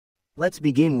Let's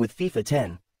begin with FIFA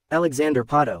 10. Alexander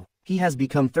Pato. He has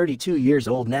become 32 years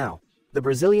old now. The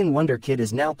Brazilian wonder kid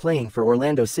is now playing for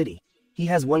Orlando City. He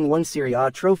has won 1 Serie A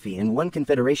trophy and 1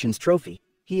 Confederations trophy.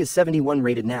 He is 71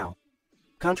 rated now.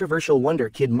 Controversial wonder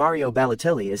kid Mario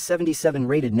Balotelli is 77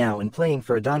 rated now and playing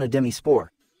for Adana Demirspor.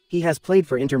 He has played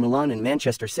for Inter Milan and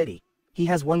Manchester City. He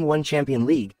has won 1 Champions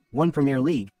League, 1 Premier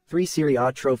League, 3 Serie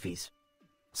A trophies.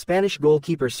 Spanish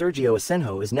goalkeeper Sergio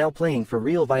Asenjo is now playing for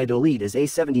Real Valladolid as a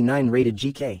 79 rated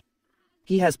GK.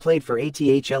 He has played for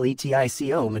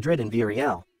Atletico Madrid and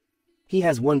Villarreal. He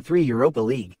has won 3 Europa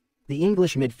League. The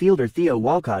English midfielder Theo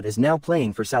Walcott is now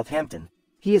playing for Southampton.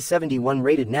 He is 71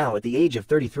 rated now at the age of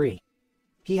 33.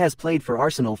 He has played for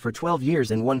Arsenal for 12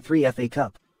 years and won 3 FA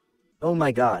Cup. Oh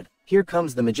my god, here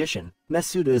comes the magician,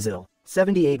 Mesut Ozil,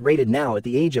 78 rated now at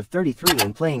the age of 33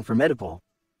 and playing for Medipol.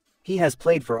 He has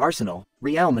played for Arsenal,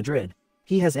 Real Madrid.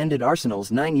 He has ended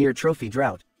Arsenal's 9-year trophy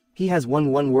drought. He has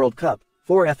won 1 World Cup,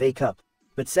 4 FA Cup.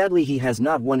 But sadly he has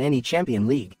not won any Champions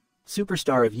League.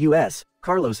 Superstar of US,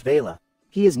 Carlos Vela.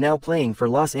 He is now playing for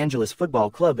Los Angeles Football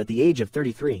Club at the age of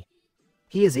 33.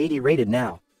 He is 80 rated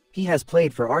now. He has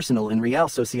played for Arsenal and Real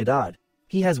Sociedad.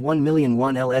 He has won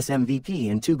 +1 LS MVP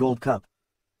and 2 Gold Cup.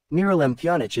 Miralem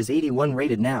Pjanic is 81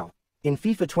 rated now. In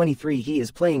FIFA 23 he is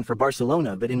playing for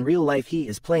Barcelona, but in real life he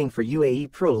is playing for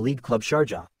UAE Pro League club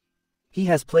Sharjah. He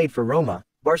has played for Roma,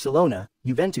 Barcelona,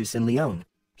 Juventus and Lyon.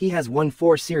 He has won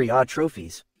 4 Serie A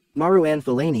trophies. Marouane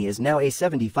Fellaini is now a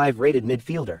 75 rated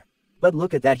midfielder. But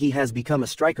look at that, he has become a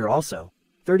striker also.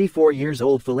 34 years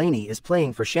old Fellaini is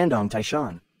playing for Shandong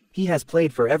Taishan. He has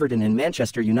played for Everton and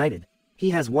Manchester United. He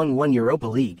has won 1 Europa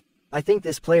League. I think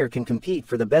this player can compete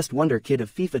for the best wonder kid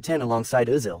of FIFA 10 alongside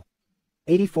Ozil.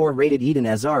 84 rated Eden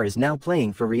Hazard is now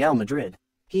playing for Real Madrid.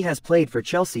 He has played for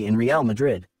Chelsea and Real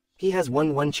Madrid. He has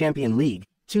won 1 Champions League,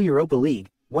 2 Europa League,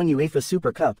 1 UEFA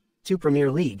Super Cup, 2 Premier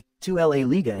League, 2 LA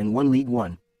Liga and 1 League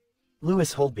One.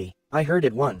 Lewis Holtby, I heard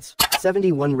it once,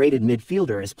 71 rated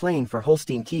midfielder is playing for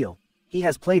Holstein Kiel. He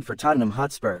has played for Tottenham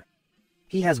Hotspur.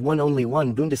 He has won only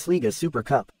 1 Bundesliga Super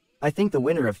Cup. I think the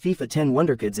winner of FIFA 10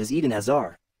 Wonderkids is Eden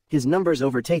Hazard. His numbers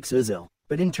overtakes Ozil,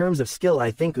 but in terms of skill I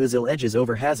think Ozil edges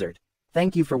over Hazard.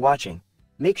 Thank you for watching.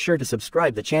 Make sure to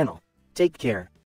subscribe the channel. Take care.